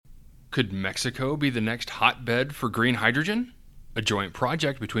Could Mexico be the next hotbed for green hydrogen? A joint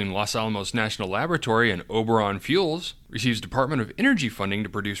project between Los Alamos National Laboratory and Oberon Fuels receives Department of Energy funding to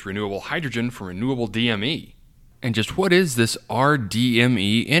produce renewable hydrogen from renewable DME. And just what is this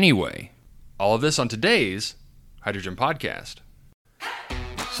rDME anyway? All of this on today's Hydrogen Podcast.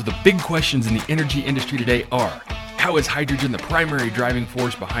 So the big questions in the energy industry today are: how is hydrogen the primary driving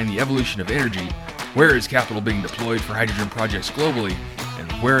force behind the evolution of energy? Where is capital being deployed for hydrogen projects globally?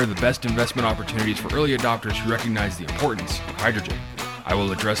 And where are the best investment opportunities for early adopters who recognize the importance of hydrogen? I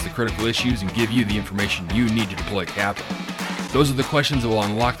will address the critical issues and give you the information you need to deploy capital. Those are the questions that will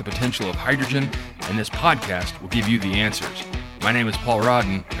unlock the potential of hydrogen, and this podcast will give you the answers. My name is Paul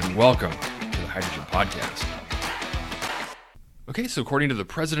Rodden, and welcome to the Hydrogen Podcast. Okay, so according to the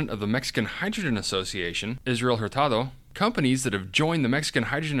president of the Mexican Hydrogen Association, Israel Hurtado, companies that have joined the Mexican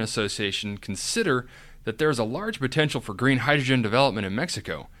Hydrogen Association consider that there is a large potential for green hydrogen development in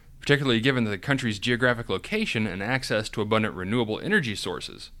Mexico, particularly given the country's geographic location and access to abundant renewable energy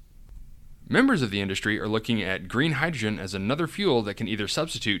sources. Members of the industry are looking at green hydrogen as another fuel that can either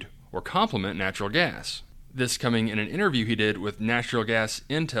substitute or complement natural gas. This coming in an interview he did with Natural Gas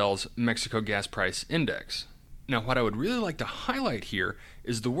Intel's Mexico Gas Price Index. Now, what I would really like to highlight here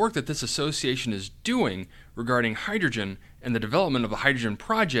is the work that this association is doing regarding hydrogen and the development of the hydrogen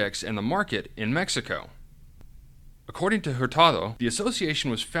projects and the market in Mexico. According to Hurtado, the association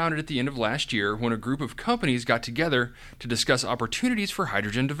was founded at the end of last year when a group of companies got together to discuss opportunities for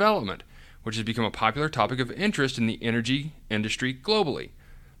hydrogen development, which has become a popular topic of interest in the energy industry globally.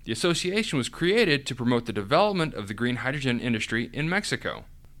 The association was created to promote the development of the green hydrogen industry in Mexico.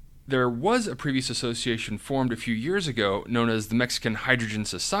 There was a previous association formed a few years ago known as the Mexican Hydrogen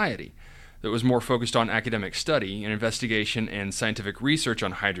Society that was more focused on academic study and investigation and scientific research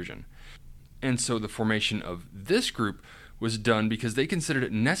on hydrogen. And so the formation of this group was done because they considered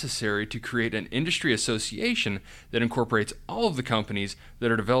it necessary to create an industry association that incorporates all of the companies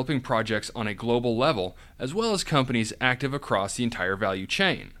that are developing projects on a global level, as well as companies active across the entire value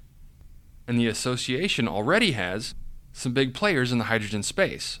chain. And the association already has some big players in the hydrogen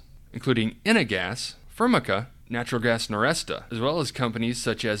space, including Enagas, Firmica, Natural Gas Noresta, as well as companies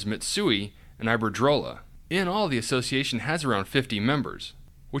such as Mitsui and Iberdrola. In all, the association has around 50 members,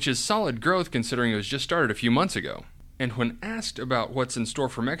 which is solid growth considering it was just started a few months ago. And when asked about what's in store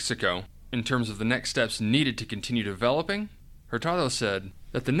for Mexico in terms of the next steps needed to continue developing, Hurtado said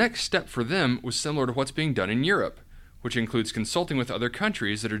that the next step for them was similar to what's being done in Europe, which includes consulting with other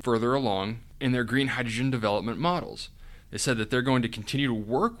countries that are further along in their green hydrogen development models. They said that they're going to continue to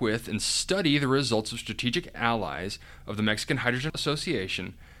work with and study the results of strategic allies of the Mexican Hydrogen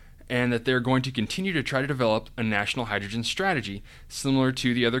Association, and that they're going to continue to try to develop a national hydrogen strategy similar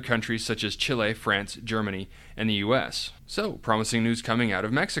to the other countries such as Chile, France, Germany, and the US. So, promising news coming out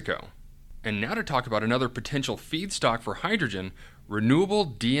of Mexico. And now to talk about another potential feedstock for hydrogen, renewable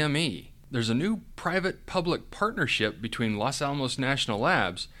DME. There's a new private-public partnership between Los Alamos National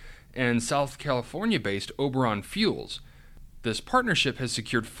Labs and South California-based Oberon Fuels. This partnership has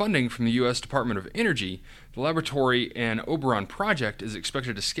secured funding from the U.S. Department of Energy. The laboratory and Oberon project is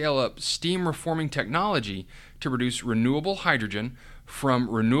expected to scale up steam reforming technology to produce renewable hydrogen from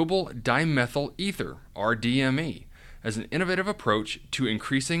renewable dimethyl ether, rDME, as an innovative approach to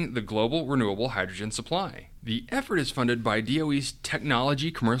increasing the global renewable hydrogen supply. The effort is funded by DOE's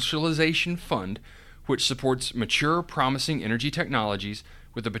Technology Commercialization Fund, which supports mature, promising energy technologies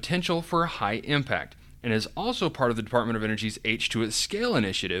with the potential for a high impact, and is also part of the Department of Energy's H2 Scale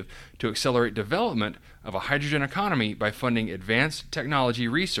initiative to accelerate development of a hydrogen economy by funding advanced technology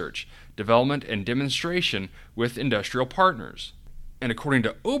research, development, and demonstration with industrial partners. And according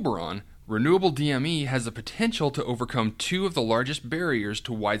to Oberon, renewable DME has the potential to overcome two of the largest barriers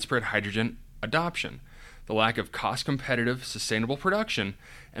to widespread hydrogen adoption: the lack of cost-competitive, sustainable production,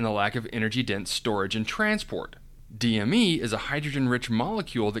 and the lack of energy-dense storage and transport. DME is a hydrogen-rich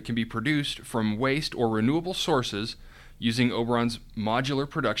molecule that can be produced from waste or renewable sources using Oberon's modular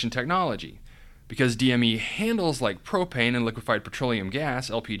production technology. Because DME handles like propane and liquefied petroleum gas,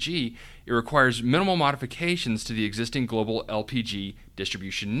 LPG, it requires minimal modifications to the existing global LPG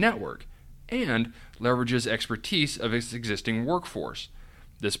distribution network and leverages expertise of its existing workforce.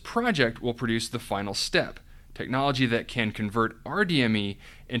 This project will produce the final step, technology that can convert rDME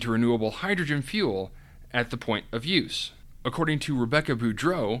into renewable hydrogen fuel at the point of use. According to Rebecca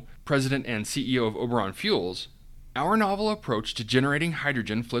Boudreau, president and CEO of Oberon Fuels, our novel approach to generating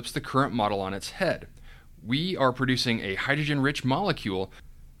hydrogen flips the current model on its head. We are producing a hydrogen-rich molecule,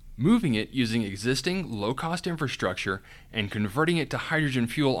 moving it using existing low-cost infrastructure and converting it to hydrogen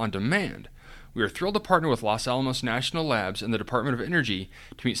fuel on demand, We are thrilled to partner with Los Alamos National Labs and the Department of Energy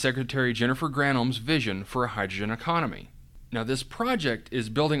to meet Secretary Jennifer Granholm's vision for a hydrogen economy. Now, this project is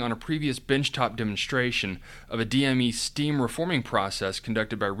building on a previous benchtop demonstration of a DME steam reforming process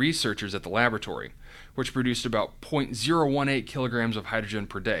conducted by researchers at the laboratory, which produced about 0.018 kilograms of hydrogen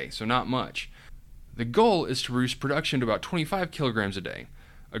per day, so not much. The goal is to reduce production to about 25 kilograms a day,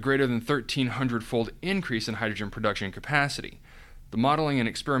 a greater than 1,300-fold increase in hydrogen production capacity. The modeling and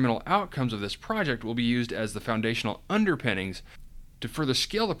experimental outcomes of this project will be used as the foundational underpinnings to further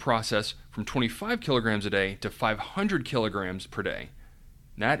scale the process from 25 kilograms a day to 500 kilograms per day.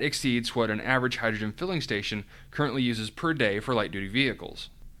 That exceeds what an average hydrogen filling station currently uses per day for light-duty vehicles.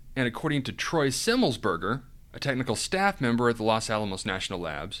 And according to Troy Simmelsberger, a technical staff member at the Los Alamos National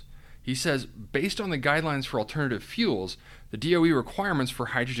Labs, he says, based on the guidelines for alternative fuels, the DOE requirements for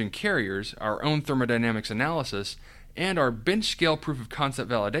hydrogen carriers, our own thermodynamics analysis, and our bench-scale proof-of-concept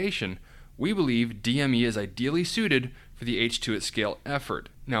validation, we believe DME is ideally suited for the H2@scale effort.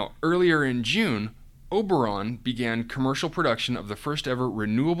 Now, earlier in June, Oberon began commercial production of the first-ever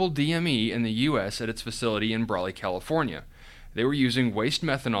renewable DME in the U.S. at its facility in Brawley, California. They were using waste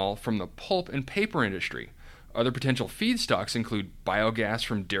methanol from the pulp and paper industry. Other potential feedstocks include biogas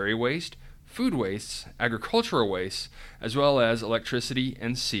from dairy waste, food wastes, agricultural wastes, as well as electricity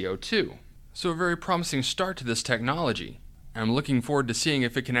and CO2. So a very promising start to this technology. I'm looking forward to seeing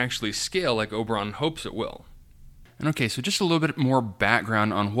if it can actually scale like Oberon hopes it will. And okay, so just a little bit more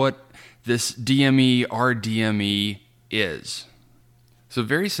background on what this DME, rDME is. So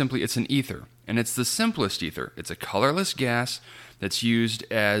very simply, it's an ether, and it's the simplest ether. It's a colorless gas that's used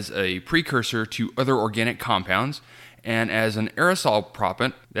as a precursor to other organic compounds and as an aerosol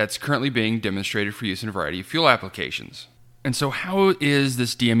propellant that's currently being demonstrated for use in a variety of fuel applications. And so how is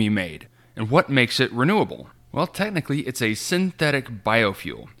this DME made? And what makes it renewable? Well, technically, it's a synthetic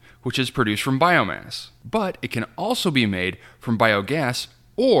biofuel, which is produced from biomass. But it can also be made from biogas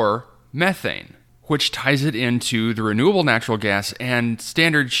or methane, which ties it into the renewable natural gas and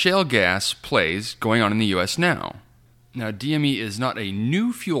standard shale gas plays going on in the U.S. now. Now, DME is not a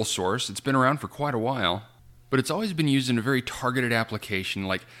new fuel source. It's been around for quite a while, but it's always been used in a very targeted application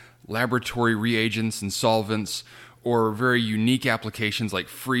like laboratory reagents and solvents, or very unique applications like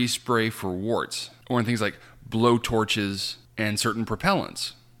freeze spray for warts, or in things like blowtorches and certain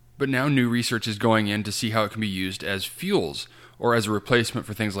propellants. But now new research is going in to see how it can be used as fuels, or as a replacement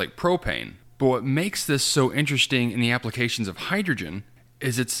for things like propane. But what makes this so interesting in the applications of hydrogen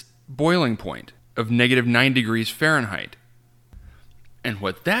is its boiling point of -9 degrees Fahrenheit. And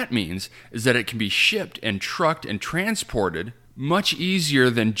what that means is that it can be shipped and trucked and transported much easier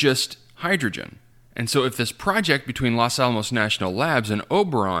than just hydrogen. And so if this project between Los Alamos National Labs and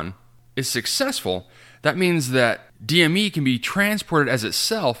Oberon is successful, that means that DME can be transported as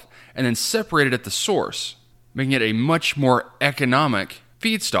itself and then separated at the source, making it a much more economic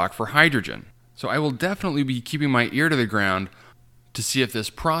feedstock for hydrogen. So I will definitely be keeping my ear to the ground to see if this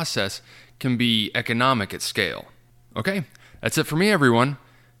process can be economic at scale. Okay, that's it for me, everyone.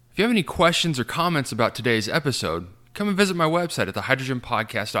 If you have any questions or comments about today's episode, come and visit my website at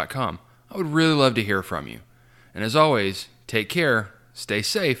thehydrogenpodcast.com. I would really love to hear from you. And as always, take care, stay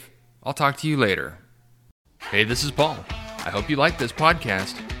safe. I'll talk to you later. Hey, this is Paul. I hope you liked this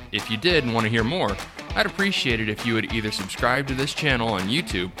podcast. If you did and want to hear more, I'd appreciate it if you would either subscribe to this channel on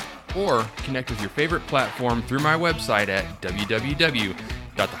YouTube or connect with your favorite platform through my website at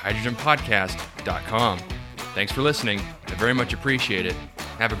www.thehydrogenpodcast.com. Thanks for listening. I very much appreciate it.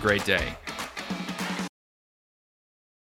 Have a great day.